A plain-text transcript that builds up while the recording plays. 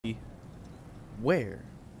where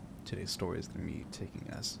today's story is going to be taking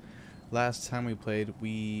us. Last time we played,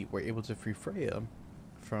 we were able to free Freya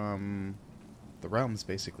from the realms,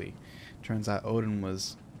 basically. Turns out Odin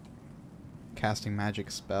was casting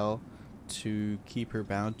magic spell to keep her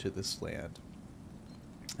bound to this land.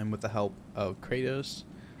 And with the help of Kratos,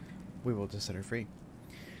 we were able to set her free.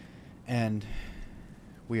 And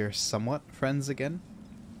we are somewhat friends again.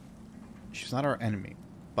 She's not our enemy,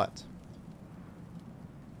 but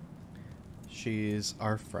she's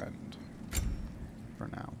our friend for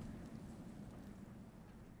now.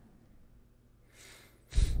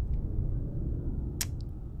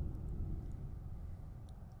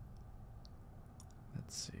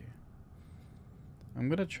 Let's see. I'm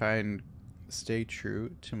gonna try and stay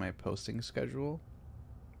true to my posting schedule.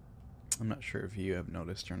 I'm not sure if you have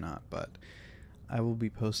noticed or not, but I will be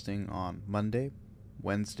posting on Monday,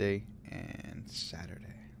 Wednesday, and Saturday.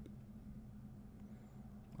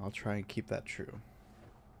 I'll try and keep that true.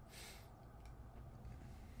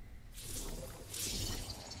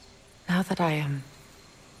 Now that I am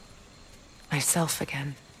myself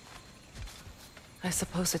again, I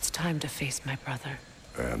suppose it's time to face my brother.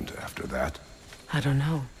 And after that? I don't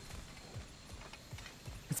know.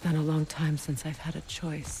 It's been a long time since I've had a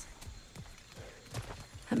choice.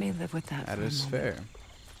 Let me live with that for a moment. That is fair.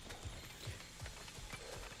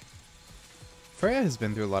 Freya has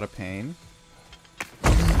been through a lot of pain.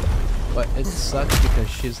 But it sucks because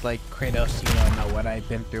she's like, Kratos, you don't know what I've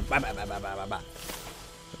been through. Blah, blah, blah, blah, blah, blah.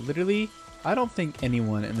 Literally, I don't think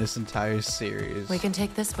anyone in this entire series... We can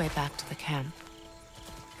take this way back to the camp.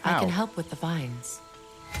 How? I can help with the vines.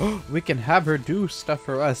 We can have her do stuff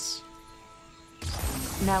for us.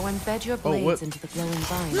 Now embed your blades into the glowing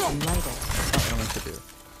vines and light it. That's not what I meant to do.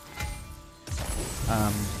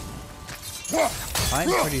 I'm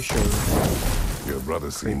pretty sure Your brother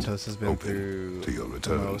seems Kratos has been through to your the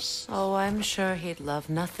return. most. Oh, I'm sure he'd love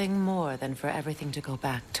nothing more than for everything to go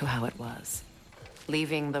back to how it was,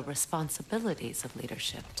 leaving the responsibilities of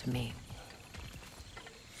leadership to me.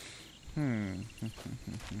 Ooh,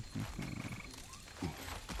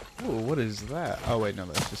 what is that? Oh wait, no,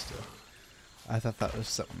 that's just a... I thought that was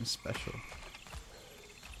something special.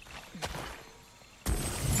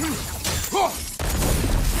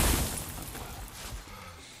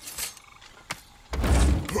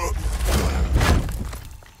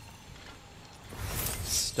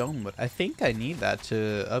 Stonewood. I think I need that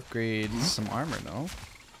to upgrade some armor, no?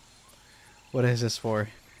 What is this for?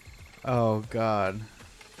 Oh god.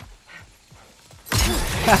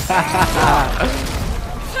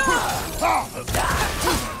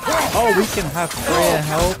 Oh, we can have Freya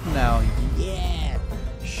help now. Yeah.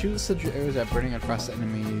 Shoot such arrows at burning across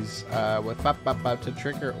enemies with bop bop bop to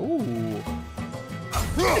trigger. Ooh.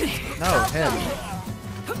 No, him.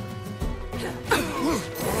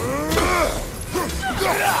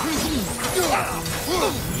 Yeah.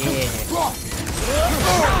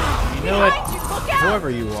 You know what? Whoever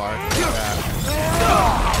you are.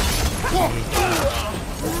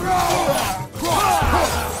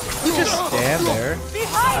 You just stand there.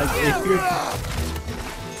 If you're...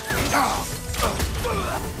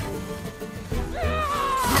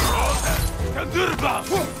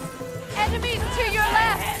 Enemies to your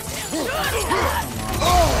left!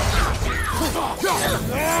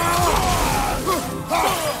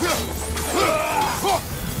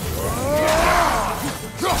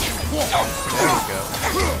 There we go.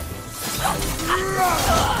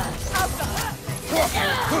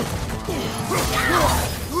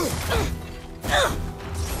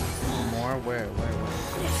 More? Where?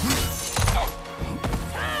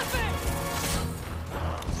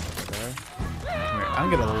 There. Come here. I'm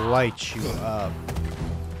gonna light you up.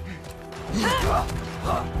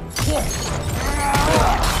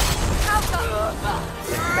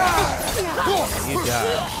 You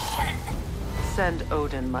die. Send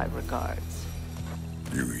Odin my regards.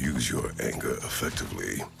 You use your anger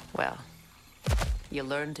effectively. Well, you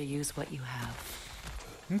learn to use what you have.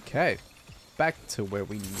 Okay. Back to where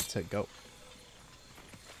we need to go.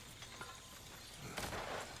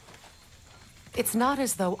 It's not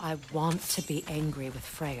as though I want to be angry with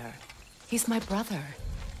Freyr. He's my brother.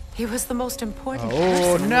 He was the most important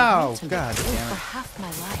person in the no! world to me God damn for it. half my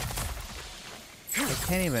life. I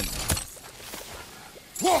can't even...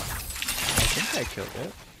 I think I killed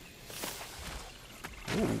it.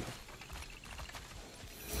 Ooh.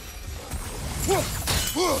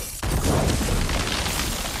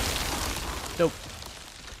 Nope.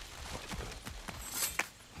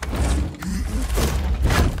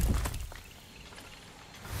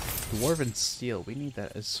 Dwarven steel. We need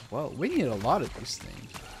that as well. We need a lot of these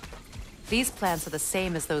things. These plants are the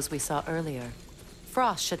same as those we saw earlier.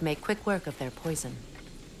 Frost should make quick work of their poison.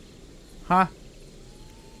 Huh?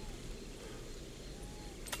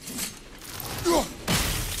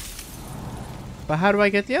 But how do I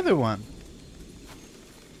get the other one?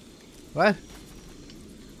 What?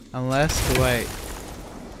 Unless, wait.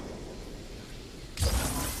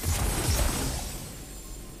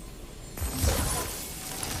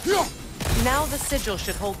 Now the sigil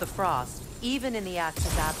should hold the frost, even in the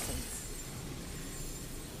axe's absence.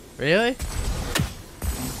 Really?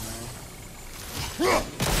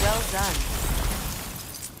 Well done.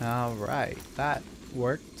 Alright, that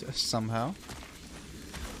worked somehow.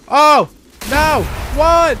 Oh! No!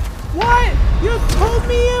 What? What? You told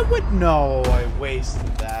me it would. No, I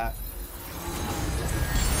wasted that.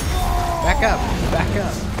 Back up! Back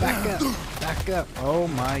up! Back up! Back up! Oh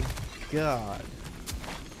my god.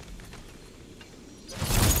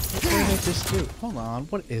 What did I just do? Hold on,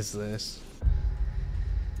 what is this?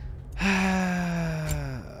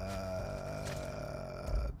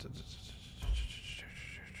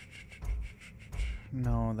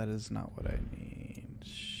 No, that is not what I need.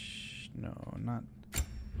 No, not.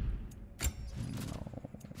 No.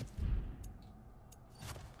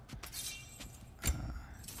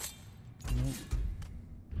 Nope.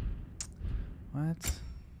 What?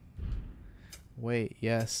 Wait,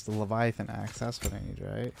 yes, the Leviathan axe. That's what I need,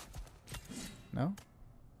 right? No?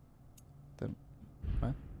 Then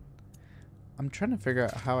what? I'm trying to figure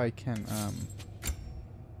out how I can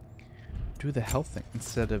do the health thing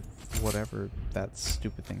instead of whatever that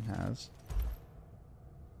stupid thing has.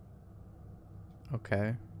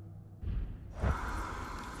 Okay.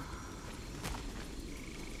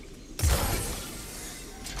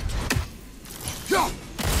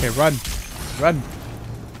 Okay, run! Run!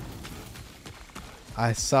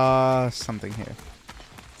 I saw something here.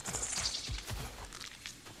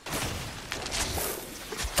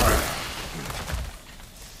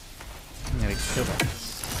 I'm gonna kill that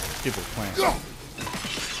stupid plant.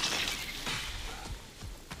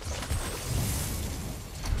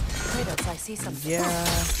 Kratos, I see something. Yeah.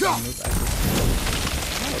 Oh,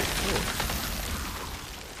 cool.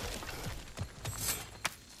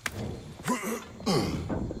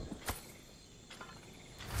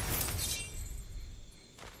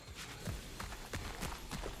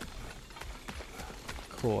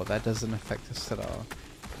 Cool, that doesn't affect us at all.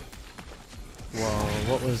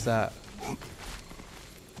 Whoa, what was that?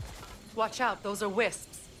 Watch out, those are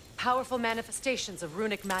wisps. Powerful manifestations of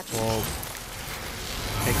runic magic. Whoa.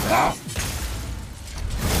 Take that.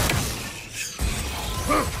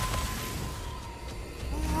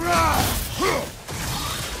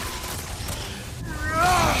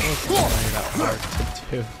 That hard to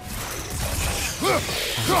do.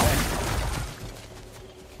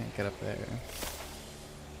 Can't get up there.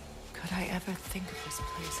 Could I ever think of this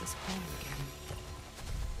place as home again?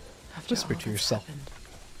 After Whisper all to that's yourself. happened.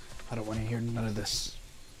 I don't want to hear none of this.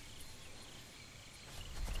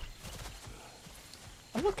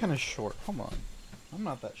 I look kind of short. Hold on. I'm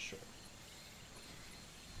not that short.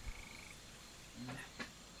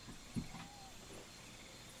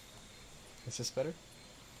 Is this better?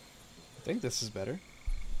 I think this is better.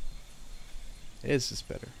 Is this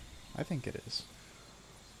better? I think it is.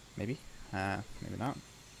 Maybe? Maybe not.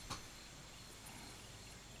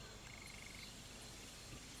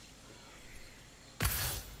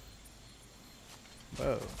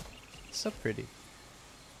 Whoa. So pretty.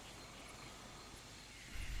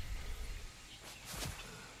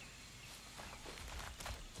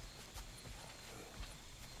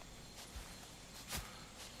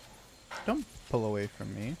 Don't pull away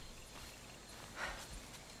from me.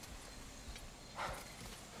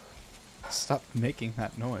 Stop making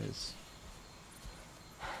that noise.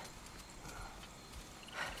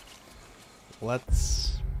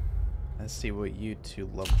 Let's see what you two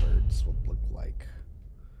lovebirds will look like.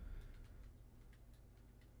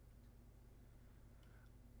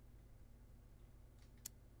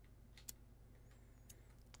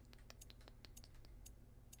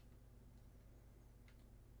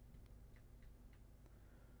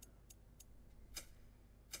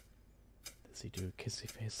 Does he do a kissy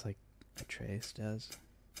face like Atreus does?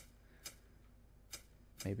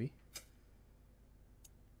 Maybe.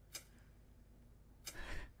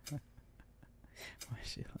 Why is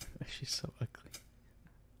she so ugly?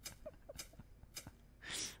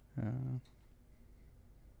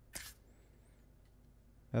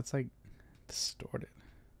 That's like distorted.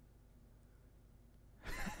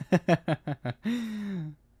 Look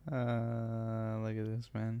at this,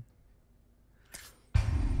 man.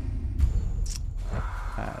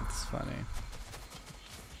 That's funny.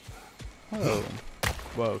 Whoa.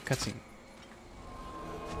 Whoa, cutscene.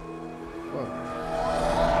 Whoa.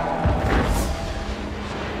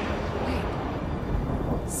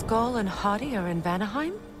 Skull and Hati are in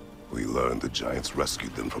Vanaheim? We learned the giants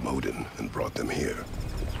rescued them from Odin and brought them here.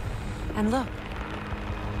 And look,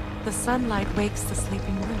 the sunlight wakes the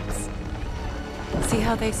sleeping roots. See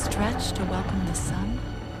how they stretch to welcome the sun?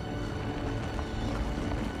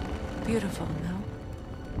 Beautiful, no?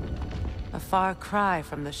 A far cry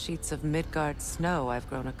from the sheets of Midgard snow I've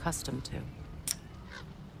grown accustomed to.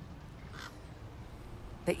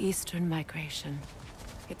 The Eastern Migration.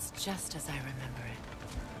 It's just as I remember it.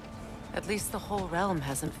 At least the whole realm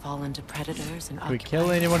hasn't fallen to predators and Can we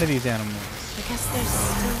kill any one of these animals? I guess there's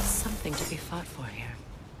still something to be fought for here.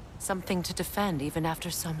 Something to defend even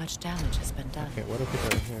after so much damage has been done. Okay, what if we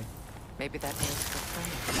go here? Maybe that is for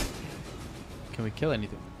Freya. Can we kill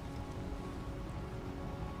anything?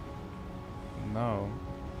 No.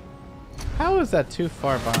 How is that too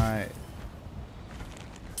far by?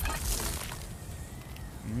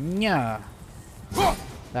 Yeah.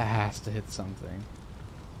 That has to hit something.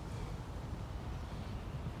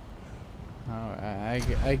 Oh,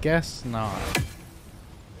 I guess not.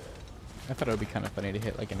 I thought it would be kind of funny to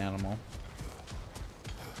hit like an animal.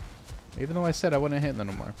 Even though I said I wouldn't hit them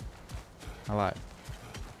no more. I lied.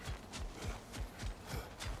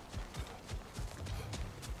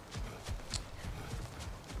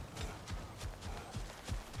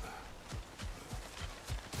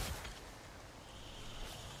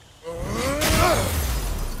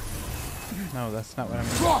 No, that's not what I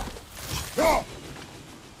mean.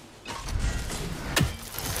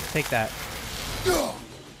 Take that.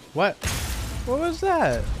 What? What was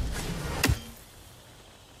that?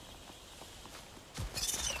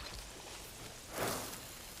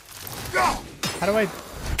 How do I...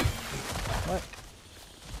 What?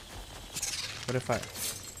 What if I...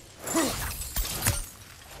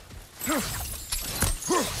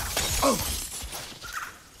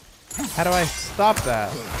 How do I stop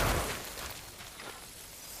that?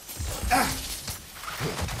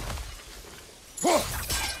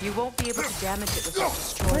 You won't be able to damage it without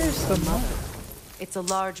destroying Where's the mother? It's a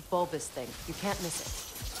large bulbous thing. You can't miss it.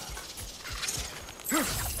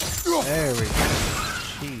 There we go.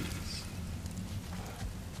 Jeez.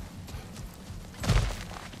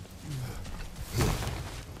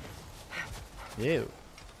 Ew.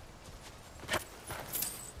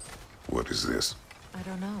 What is this? I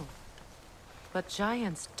don't know. But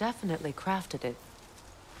giants definitely crafted it.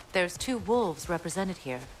 There's 2 wolves represented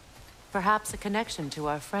here. Perhaps a connection to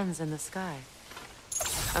our friends in the sky.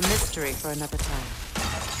 A mystery for another time.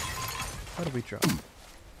 What did we drop?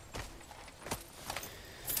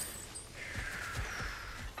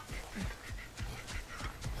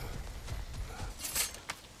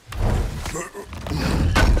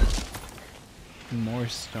 More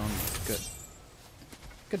stone. Good.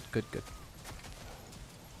 Good, good, good.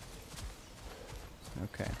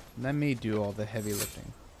 Okay. Let me do all the heavy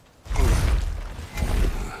lifting.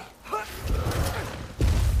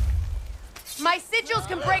 My sigils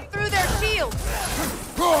can break through their shields!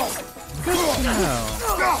 Good to know.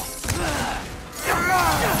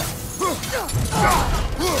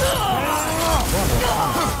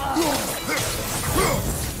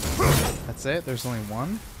 That's it? There's only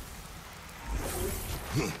one?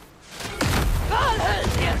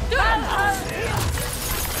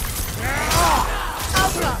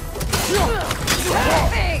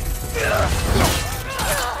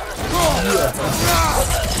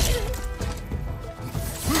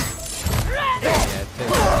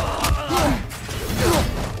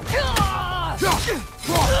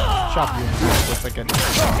 Chop you in half with like a...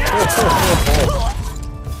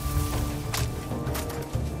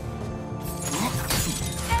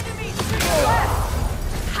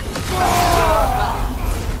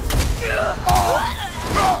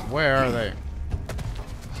 Where are they?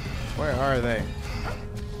 Where are they?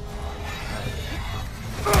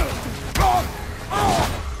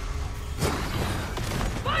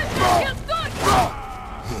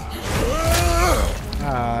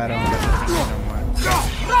 I don't get this no more.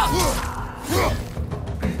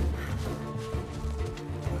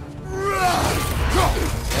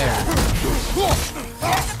 There.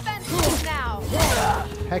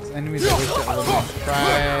 Hex enemies that wish to eliminate.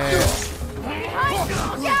 Try it.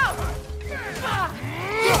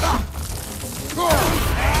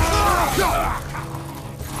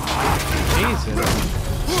 Jesus.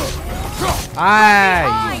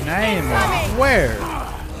 You name it. Where?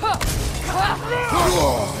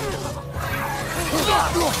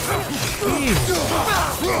 Jesus.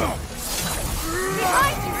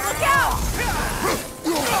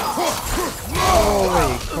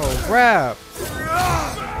 Holy crap.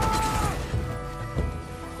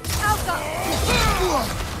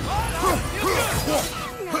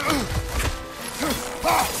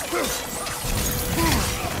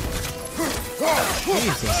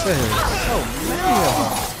 Jesus, there are so many of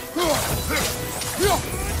them.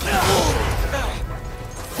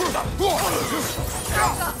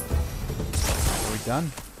 Are we done?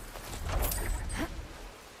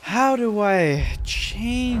 How do I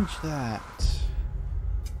change that?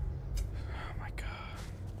 Oh my god.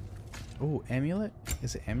 Oh, amulet?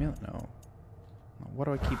 Is it amulet? No. What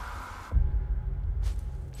do I keep?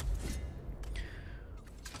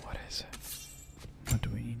 What is it? What do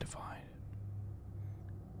we need to find?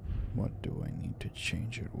 What do I need to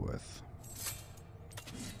change it with?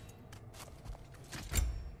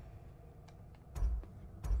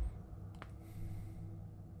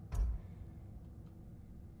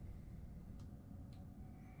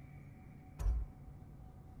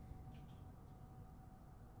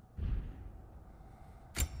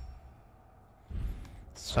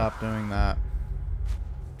 Stop doing that.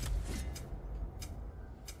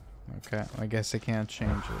 Okay, I guess I can't change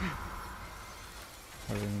it.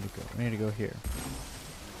 Where do we need to go? We need to go here.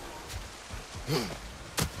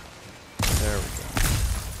 There we go.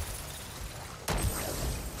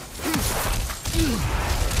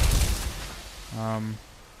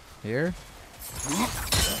 Here?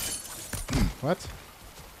 What?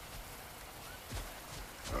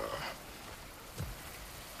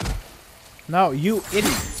 No, you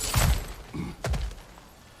idiot!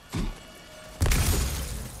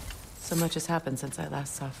 So much has happened since I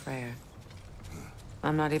last saw Freya.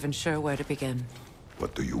 I'm not even sure where to begin.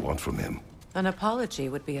 What do you want from him? An apology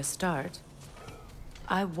would be a start.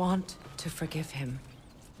 I want to forgive him.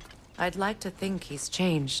 I'd like to think he's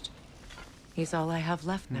changed. He's all I have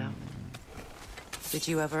left now. Did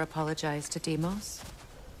you ever apologize to Deimos?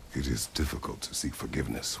 It is difficult to seek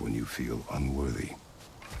forgiveness when you feel unworthy.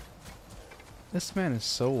 This man is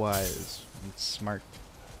so wise and smart.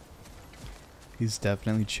 He's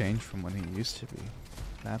definitely changed from what he used to be.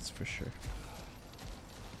 That's for sure.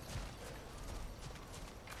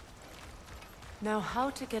 Now,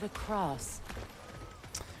 how to get across?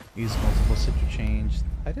 Use multiple sigil change.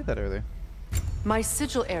 I did that earlier. My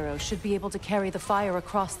sigil arrow should be able to carry the fire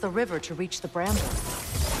across the river to reach the bramble.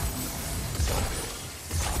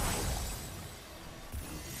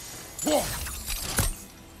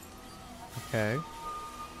 Okay.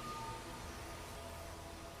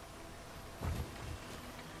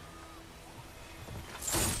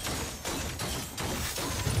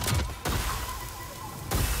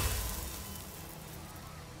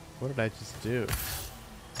 What did I just do?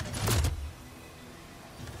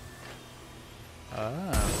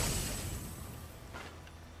 Ah.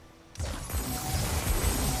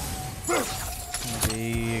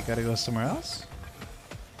 Maybe I gotta go somewhere else?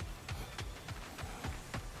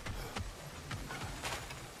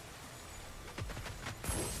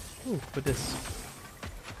 Ooh, put this.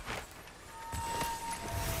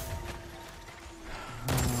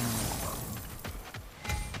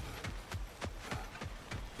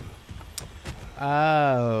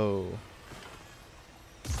 Oh.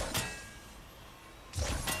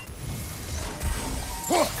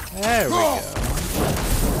 There we go.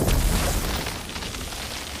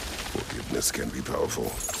 Forgiveness can be powerful,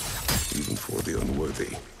 even for the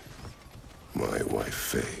unworthy. My wife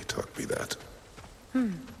Faye taught me that.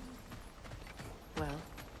 Well,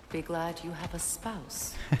 be glad you have a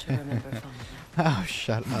spouse to remember fondly. Oh,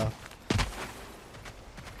 shut up.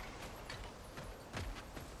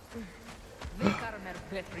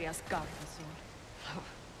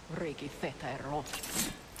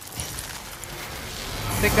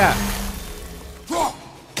 Fica!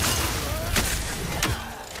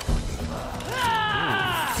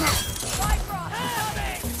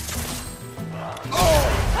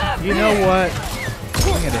 You know what?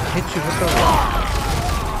 I'm gonna hit you with the rock.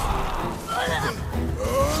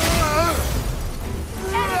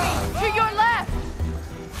 To your left!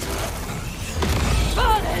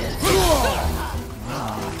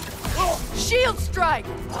 Shield strike!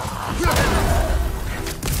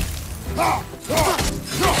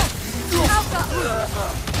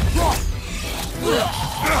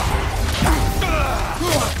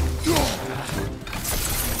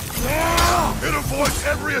 It avoids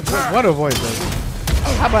every attack! What avoid this?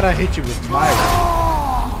 How about I hit you with my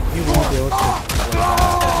rock? You won't be able to.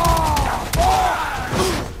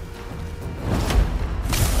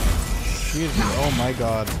 Excuse me, oh my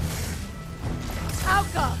god.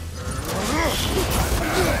 Alka!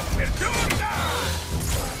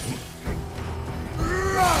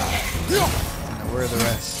 Now, where are the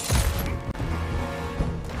rest?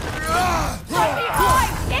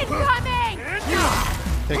 Incoming!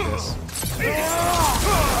 Take this.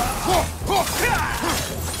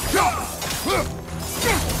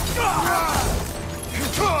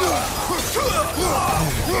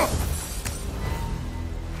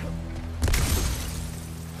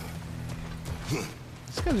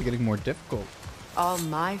 are getting more difficult. All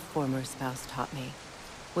my former spouse taught me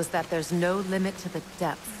was that there's no limit to the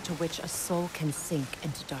depth to which a soul can sink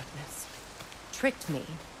into darkness. Tricked me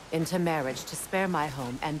into marriage to spare my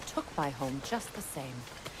home and took my home just the same.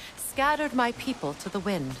 Scattered my people to the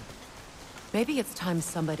wind. Maybe it's time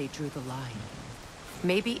somebody drew the line.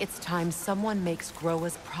 Maybe it's time someone makes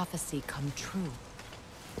Groa's prophecy come true.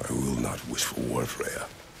 I will not wish for war, Freya.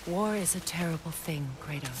 War is a terrible thing,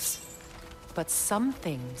 Kratos. But some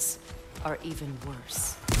things are even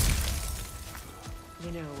worse.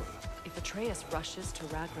 You know, if Atreus rushes to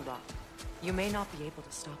Ragnarok, you may not be able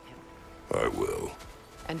to stop him. I will.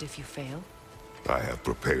 And if you fail? I have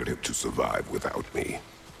prepared him to survive without me,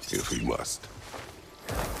 if he must.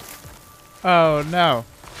 Oh no.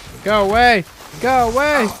 Go away! Go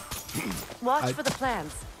away! Watch for the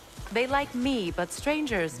plants. They like me, but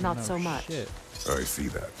strangers not No so much. shit. I see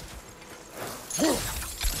that.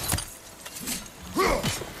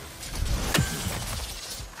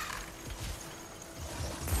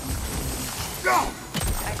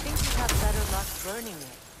 I think you have better luck burning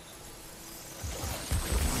it.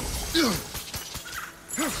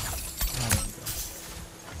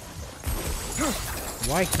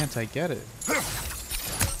 Why can't I get it?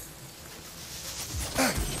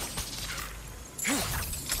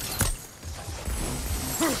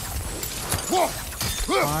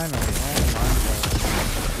 Finally, oh my god.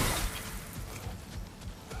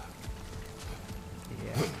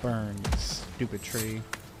 Yeah, burn, you stupid tree.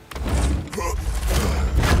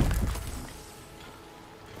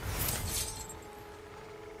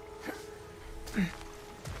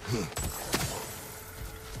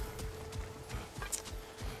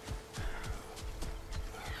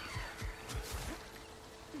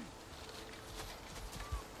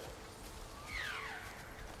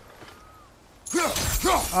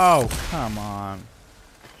 Oh, come on.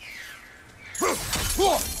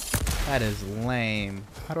 That is lame.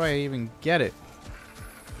 How do I even get it?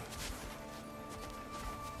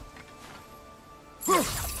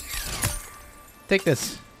 Take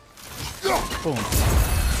this. Boom.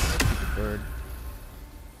 Stupid bird.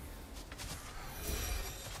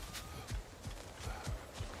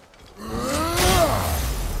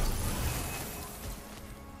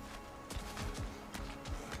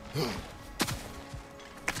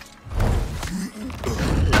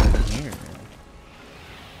 Here.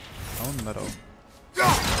 Bone metal.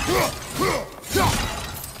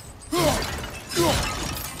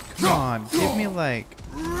 Come on, give me like.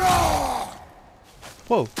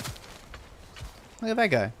 Whoa. Look at that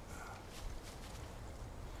guy.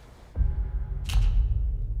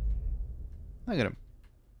 Look at him.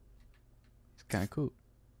 He's kind of cool.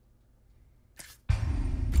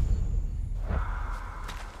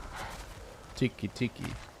 Tiki tiki.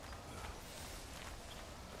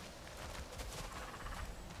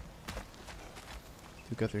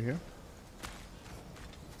 We go through here?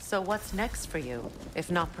 So what's next for you,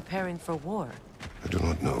 if not preparing for war? I do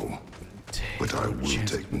not know, but I will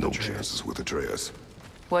chances take with no Atreus. chances with Atreus.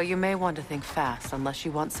 Well, you may want to think fast, unless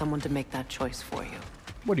you want someone to make that choice for you.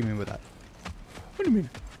 What do you mean with that? What do you mean?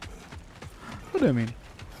 What do I mean?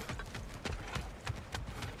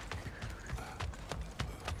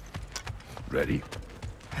 Ready?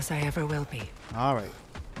 As I ever will be. Alright,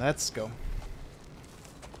 let's go.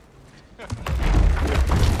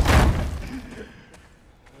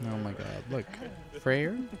 Oh my god, look.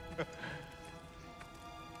 Freya?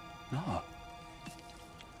 No.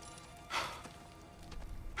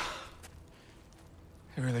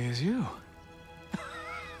 It really is you.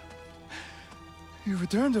 You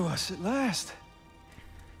returned to us at last.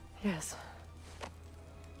 Yes.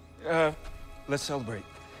 Let's celebrate.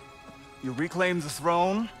 You reclaim the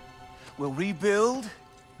throne. We'll rebuild.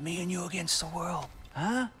 Me and you against the world.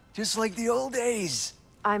 Huh? Just like the old days.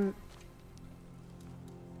 I'm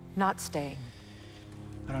not staying.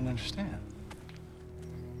 I don't understand.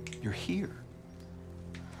 You're here.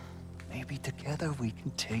 Maybe together we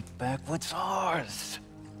can take back what's ours.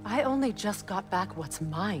 I only just got back what's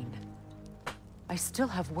mine. I still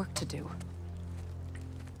have work to do.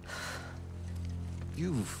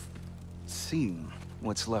 You've seen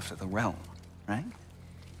what's left of the realm, right?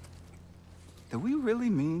 Do we really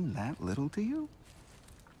mean that little to you?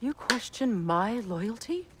 You question my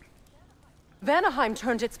loyalty? Vanaheim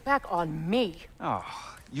turned its back on me. Oh,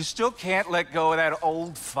 you still can't let go of that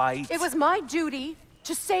old fight. It was my duty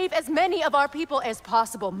to save as many of our people as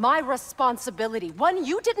possible. My responsibility. One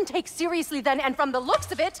you didn't take seriously then, and from the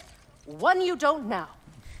looks of it, one you don't now.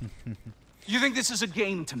 You think this is a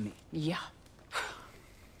game to me? Yeah.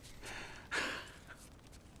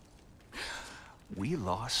 We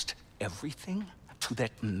lost everything to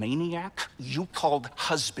that maniac you called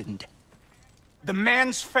husband. The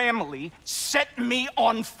man's family set me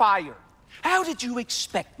on fire. How did you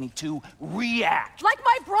expect me to react? Like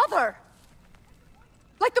my brother!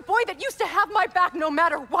 Like the boy that used to have my back no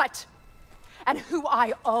matter what! And who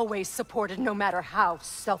I always supported no matter how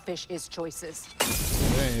selfish his choices.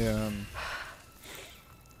 Damn.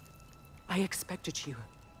 I expected you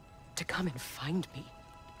to come and find me.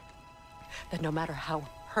 That no matter how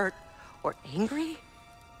hurt or angry,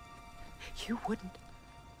 you wouldn't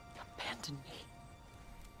abandon me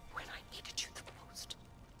when I needed you the most.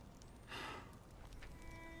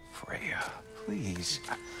 Freya, please.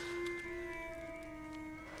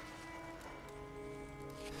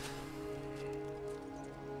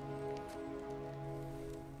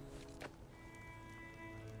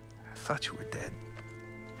 I thought you were dead.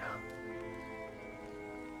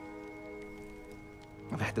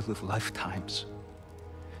 I've had to live lifetimes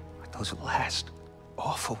with those last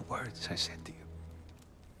awful words I said to you.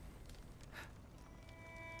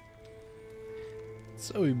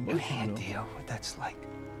 So You emotional. have no idea what that's like.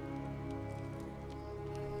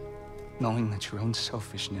 Knowing that your own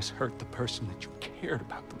selfishness hurt the person that you cared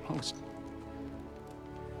about the most.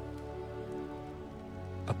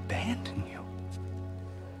 Abandon you.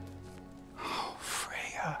 Oh,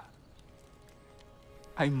 Freya.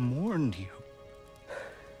 I mourned you.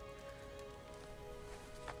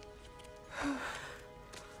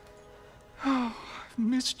 Oh, I've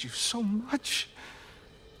missed you so much.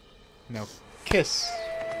 Now kiss.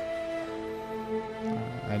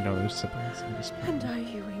 I know there's siblings. I'm just And are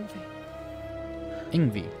you, Ingvi?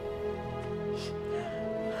 Ingvi.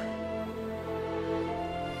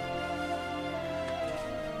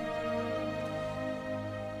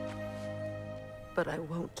 But I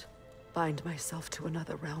won't bind myself to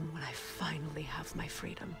another realm when I finally have my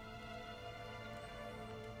freedom.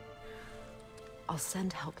 I'll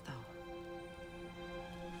send help, though.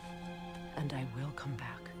 And I will come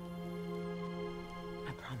back.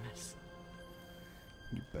 I promise.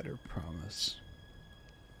 You better promise.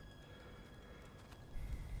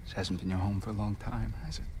 This hasn't been your home for a long time,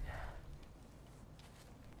 has it?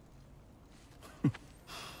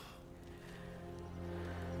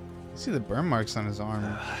 See the burn marks on his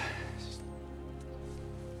arm.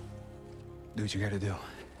 Do what you gotta do.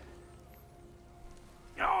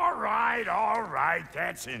 All right,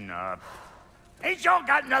 that's enough. Ain't y'all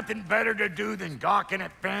got nothing better to do than gawking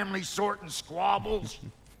at family sorting squabbles?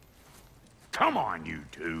 Come on, you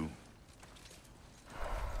two.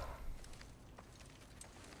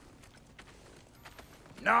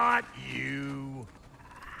 Not you.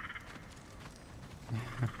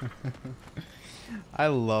 I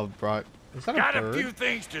love Brock. Is that Got a a bird? few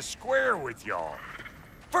things to square with y'all.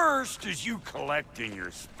 First is you collecting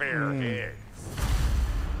your spare heads.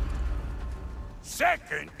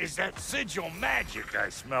 Second is that sigil magic I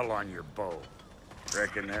smell on your bow.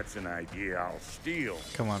 Reckon that's an idea I'll steal.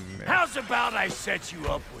 Come on, man. How's about I set you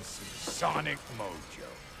up with some sonic mojo?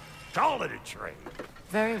 Call it a trade.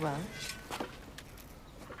 Very well.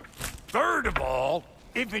 Third of all,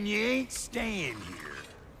 if you ain't staying here,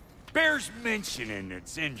 bears mentioning that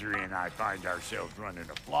Sindri and I find ourselves running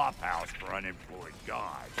a flop house for unemployed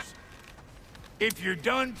gods. If you're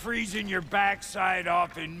done freezing your backside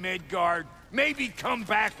off in Midgard, maybe come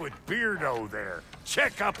back with Beardo there.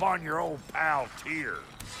 Check up on your old pal Tyr.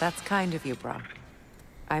 That's kind of you, Brock.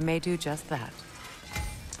 I may do just that.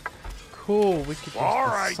 Cool. We could use All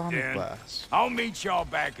the right, Sonic then. Blast. I'll meet y'all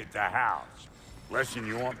back at the house. Unless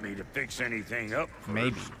you want me to fix anything up first.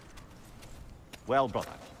 Maybe. Well, brother,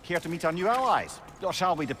 care to meet our new allies? Or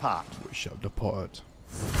shall we depart? We shall depart.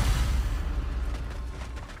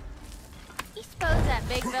 You suppose that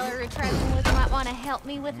big fella we're traveling with might want to help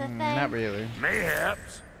me with a thing? Not really.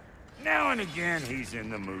 Mayhaps. Now and again, he's in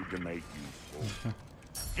the mood to make useful.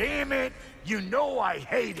 Damn it! You know I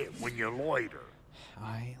hate it when you loiter.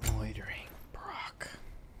 High loitering, Brock.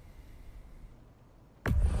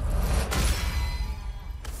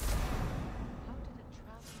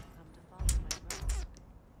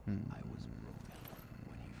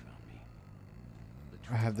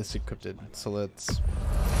 I have this equipped, so let's.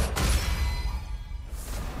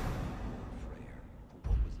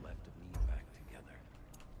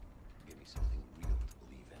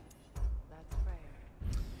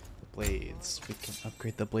 The blades. We can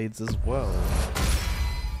upgrade the blades as well.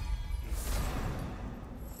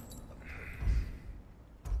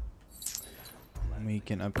 We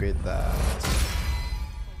can upgrade that.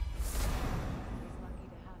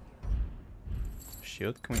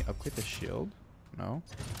 Shield? Can we upgrade the shield? No.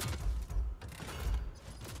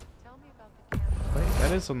 Wait,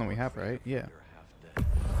 that is something we have, right? Yeah.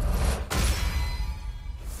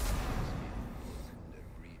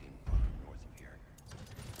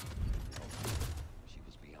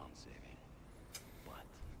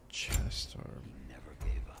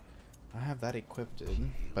 have that equipped,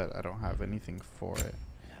 but I don't have anything for it.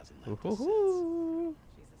 Ooh-hoo-hoo.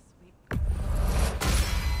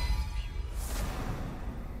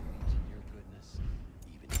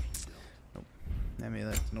 Nope.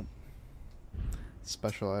 Amulet. Nope.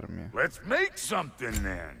 Special item here. Let's make something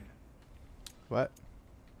then. What?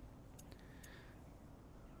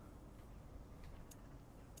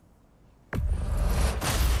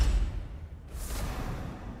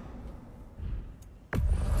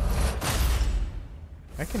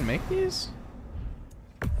 I can make these?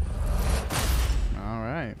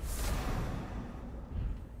 Alright.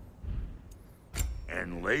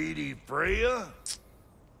 And Lady Freya?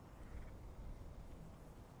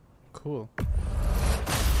 Cool.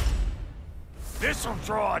 This'll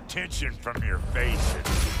draw attention from your face at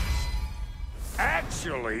least.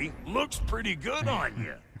 Actually, looks pretty good on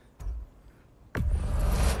you.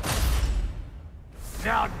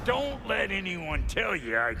 Now, don't let anyone tell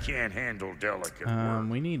you I can't handle delicate work.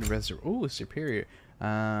 We need ooh, superior.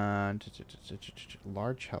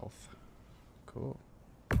 Large health. Cool.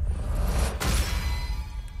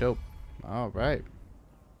 Dope. All right.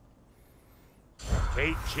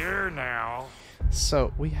 Take care now.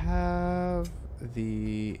 So we have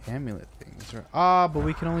the amulet things, right? Ah, but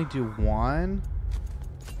we can only do one.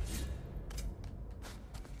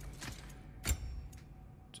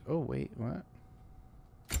 Oh wait, what?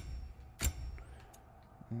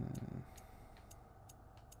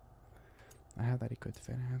 I have that equipped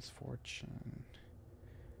to enhance fortune.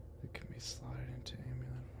 It can be slotted into amulet.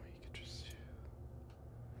 You can just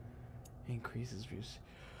increases views.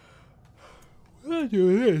 What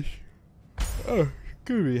do this? Oh,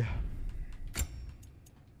 good.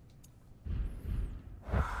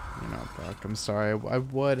 You know, Buck, I'm sorry. I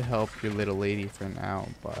would help your little lady for now,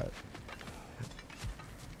 but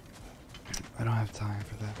I don't have time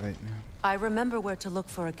for that right now. I remember where to look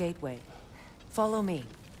for a gateway. Follow me.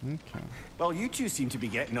 Okay. Well, you two seem to be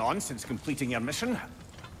getting on since completing your mission.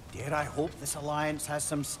 Dare I hope this alliance has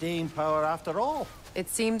some staying power after all? It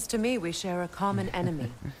seems to me we share a common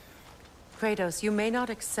enemy. Kratos, you may not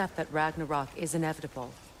accept that Ragnarok is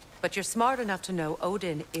inevitable, but you're smart enough to know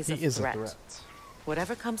Odin is a threat.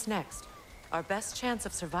 Whatever comes next, our best chance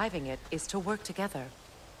of surviving it is to work together.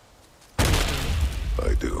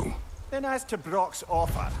 I do. Then as to Brock's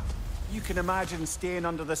offer, you can imagine staying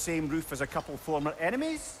under the same roof as a couple former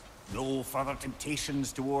enemies? No further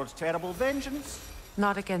temptations towards terrible vengeance?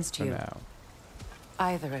 Not against For you. now.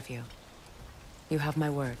 Either of you. You have my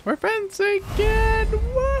word. We're friends again!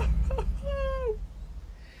 Whoa!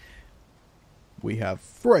 We have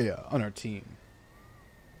Freya on our team.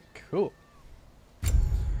 Cool.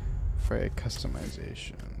 Freya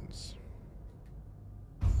customizations.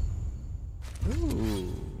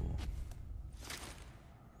 Ooh.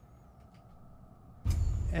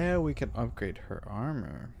 And we can upgrade her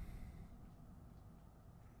armor.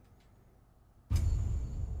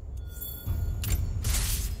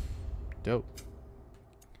 Dope.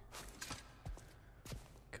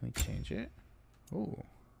 Can we change it? Ooh.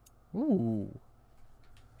 Ooh.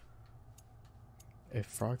 A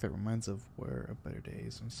frog that reminds of where of better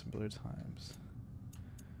days and simpler times.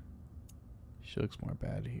 She looks more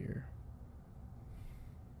bad here.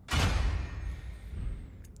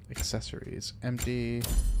 Accessories. Empty.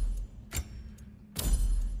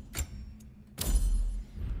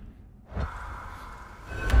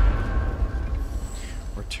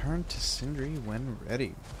 Return to Sindri when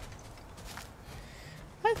ready.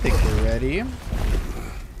 I think we're ready.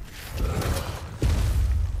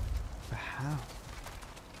 How?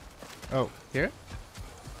 Oh, here?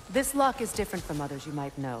 This lock is different from others you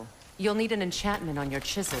might know. You'll need an enchantment on your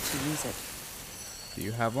chisel to use it. Do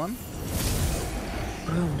you have one?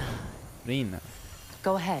 Bruna. Rina.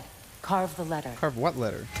 Go ahead. Carve the letter. Carve what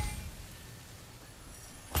letter?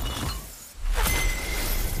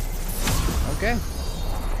 Okay.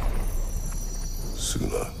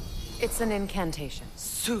 Suna. It's an incantation.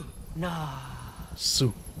 Suna.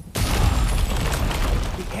 Su.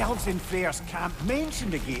 The elves in Freya's camp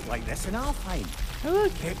mentioned a gate like this in Alfheim.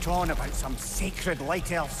 Kept on about some sacred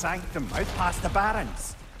light elf sanctum out past the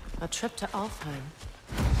barrens. A trip to Alfheim.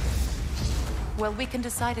 Well, we can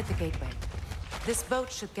decide at the gateway. This boat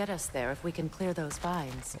should get us there if we can clear those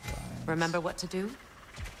vines. Remember what to do?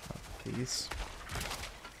 Please.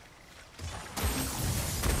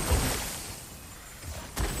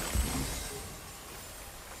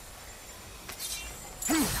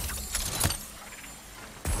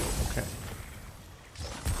 Okay.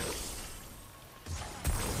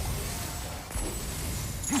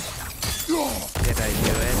 Did I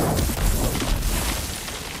do it?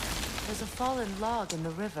 There's a fallen log in the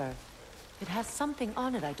river. It has something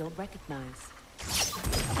on it I don't recognize.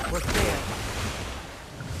 We're clear.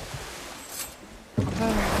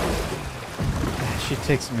 She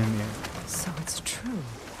takes him in there. So it's true.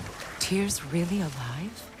 Tyr's really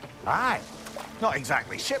alive? Aye. Not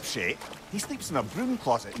exactly shipshape. He sleeps in a broom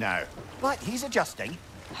closet now. But he's adjusting.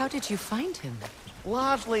 How did you find him?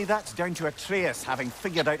 Largely, that's down to Atreus having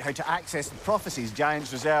figured out how to access the prophecies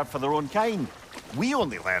giants reserve for their own kind. We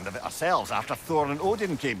only learned of it ourselves after Thor and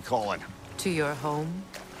Odin came calling. To your home?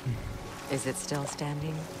 Is it still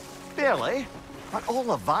standing? Barely. But all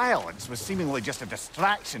the violence was seemingly just a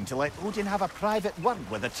distraction to let Odin have a private word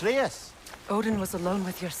with Atreus. Odin was alone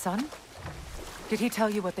with your son? Did he tell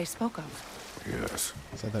you what they spoke of? Yes.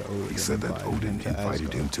 He said that Odin invited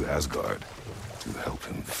Asgard. him to Asgard to help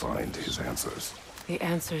him find his answers. The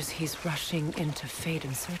answers he's rushing into fate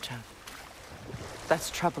in search of. That's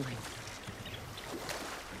troubling.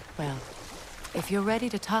 Well, if you're ready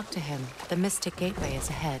to talk to him, the Mystic Gateway is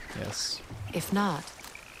ahead. Yes. If not,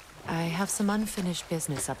 I have some unfinished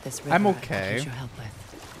business up this river I'm I could okay. use your help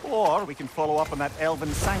with. Or we can follow up on that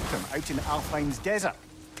elven sanctum out in Alfine's desert.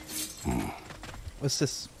 What's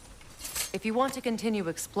this? If you want to continue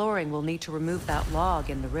exploring, we'll need to remove that log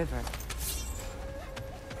in the river.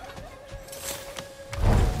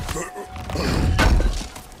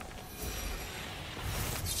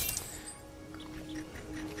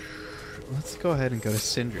 Let's go ahead and go to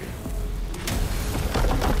Sindri.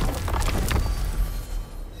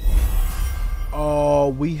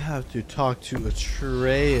 Oh, we have to talk to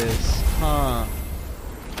Atreus, huh?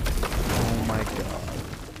 Oh my god.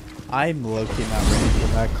 I'm low-key not ready for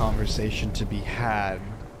that conversation to be had.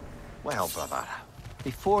 Well, brother,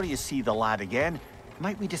 before you see the lad again,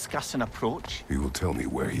 might we discuss an approach? He will tell me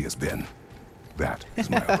where he has been. That is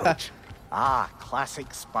my approach. Ah,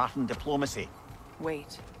 classic Spartan diplomacy.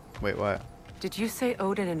 Wait, Wait, what? did you say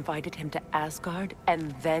Odin invited him to Asgard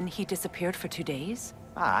and then he disappeared for 2 days?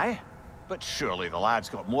 Aye, but surely the lad's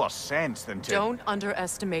got more sense than to... Don't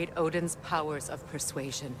underestimate Odin's powers of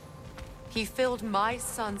persuasion. He filled my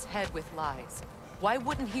son's head with lies. Why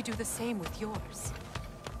wouldn't he do the same with yours?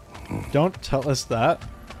 Don't tell us that.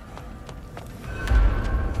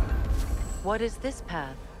 What is this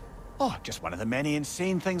path? Oh, just one of the many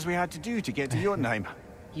insane things we had to do to get to Jotunheim.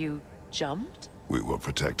 You jumped? We were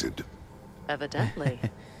protected. Evidently.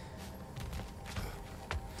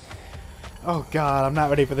 Oh god, I'm not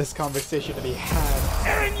ready for this conversation to be had.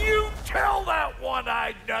 And you tell that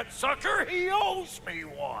one-eyed nutsucker he owes me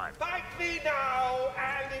one. Thank me now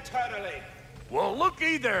and eternally. Well,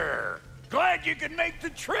 looky there. Glad you could make the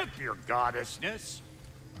trip, your goddessness.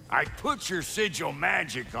 I put your sigil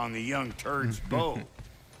magic on the young turd's bow.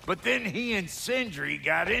 But then he and Sindri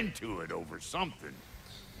got into it over something.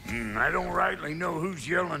 I don't rightly know who's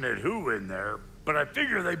yelling at who in there, but I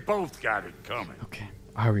figure they both got it coming. Okay,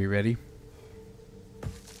 are we ready?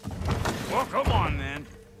 Well, come on then.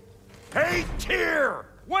 Hey, Tyr!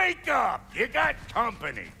 Wake up! You got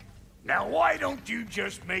company. Now, why don't you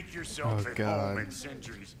just make yourself Oh, at God. home in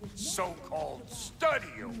Sindri's so-called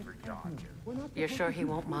study over yonder? You're sure he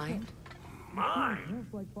won't mind? Mine?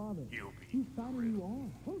 You'll be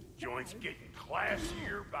thrilled. Joint's getting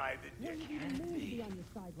classier by the day.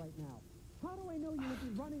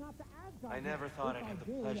 I never thought I'd have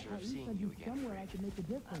the pleasure of seeing you again,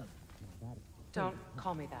 Freya. Don't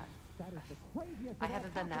call me that. I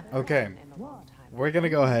haven't been that Okay. in a long time. We're gonna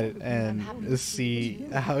go ahead and see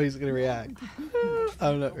how he's gonna react.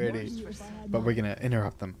 I'm not ready. But we're gonna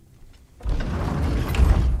interrupt them.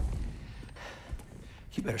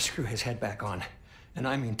 You better screw his head back on. And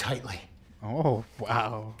I mean tightly. Oh,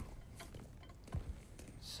 wow.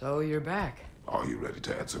 So you're back. Are you ready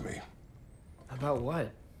to answer me? About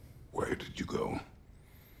what? Where did you go?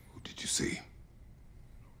 Who did you see?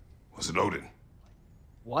 Was it Odin?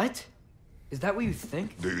 What? Is that what you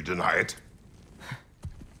think? Do you deny it?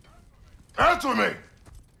 Answer me!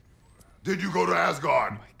 Did you go to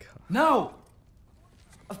Asgard? Oh my god. No!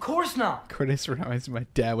 Of course not! Curtis reminds me of my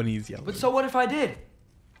dad when he's yelling. But so what if I did?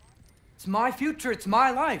 It's my future, it's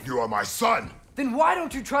my life. You are my son! Then why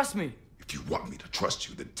don't you trust me? If you want me to trust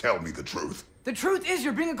you, then tell me the truth. The truth is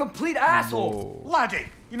you're being a complete asshole. Laddie,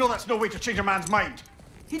 you know that's no way to change a man's mind.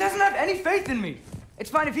 He doesn't have any faith in me. It's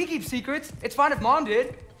fine if he keeps secrets. It's fine if Mom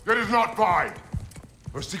did. It is not fine!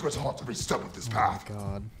 Her secrets haunt every step of this path.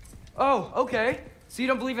 God. Oh, okay. So you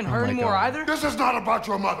don't believe in her my anymore God. either? This is not about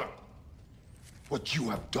your mother! What you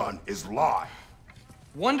have done is lie.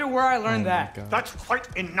 Wonder where I learned that. God. That's quite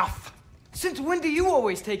enough. Since when do you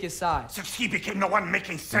always take his side? Since he became the one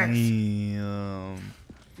making sense. Damn.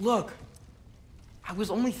 Look, I was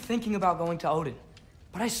only thinking about going to Odin.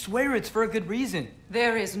 But I swear it's for a good reason.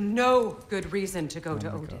 There is no good reason to go to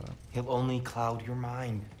my Odin. God. He'll only cloud your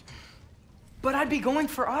mind. But I'd be going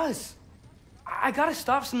for us. I gotta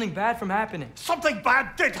stop something bad from happening. Something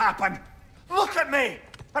bad did happen! Look at me!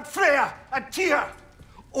 At Freya! At Tyr!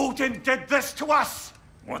 Odin did this to us!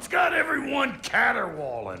 What's got everyone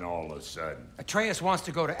caterwauling all of a sudden? Atreus wants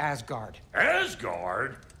to go to Asgard.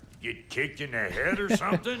 Asgard? Get kicked in the head or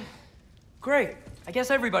something? Great. I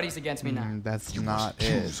guess everybody's against me now. That's You not must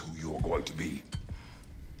it. choose who you are going to be.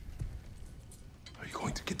 Are you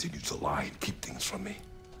going to continue to lie and keep things from me?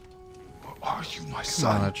 Or are you my Come on,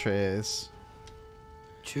 son? Atreus.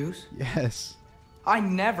 Choose? Yes. I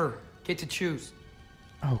never get to choose.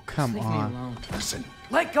 Oh, come Leave me on. alone. Listen.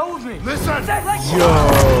 Let go of me! Listen! I said let go!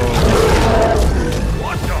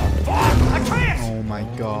 What the fuck? Atreus! Oh my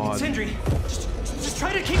God. Sindri, just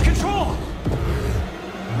try to keep control!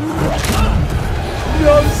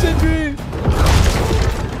 No, Sindri!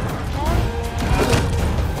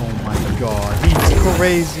 Oh my God, he's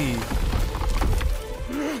crazy.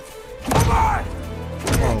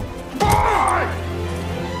 Oh.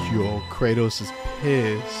 Yo, Kratos is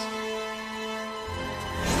pissed.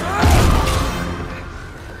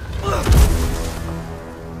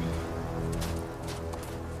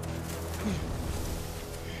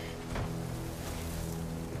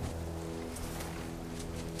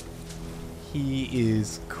 He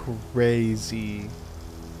is crazy.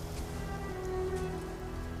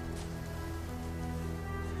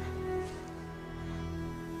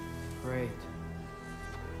 Great.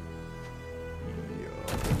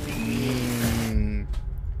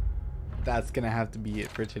 That's gonna have to be it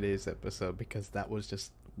for today's episode because that was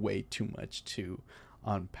just way too much to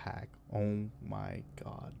unpack. Oh my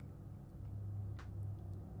God.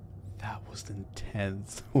 That was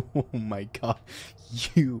intense. Oh my God.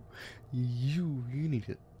 You need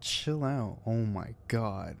to chill out. Oh my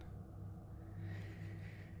God.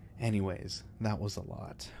 Anyways, that was a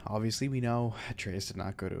lot. Obviously, we know Atreus did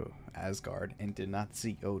not go to Asgard and did not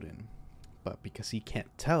see Odin. But because he can't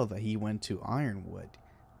tell that he went to Ironwood,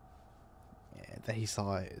 that he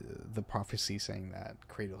saw the prophecy saying that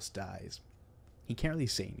Kratos dies, he can't really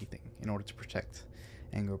say anything in order to protect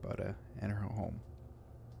Angrboda and her home.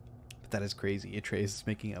 But that is crazy. Atreus is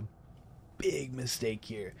making a big mistake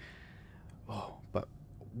here. Oh, but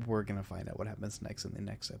we're gonna find out what happens next in the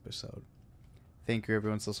next episode. Thank you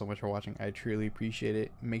everyone so much for watching. I truly appreciate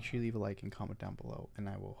it. Make sure you leave a like and comment down below, and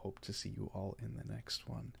I will hope to see you all in the next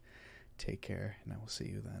one. Take care, and I will see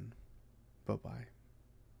you then. Bye bye.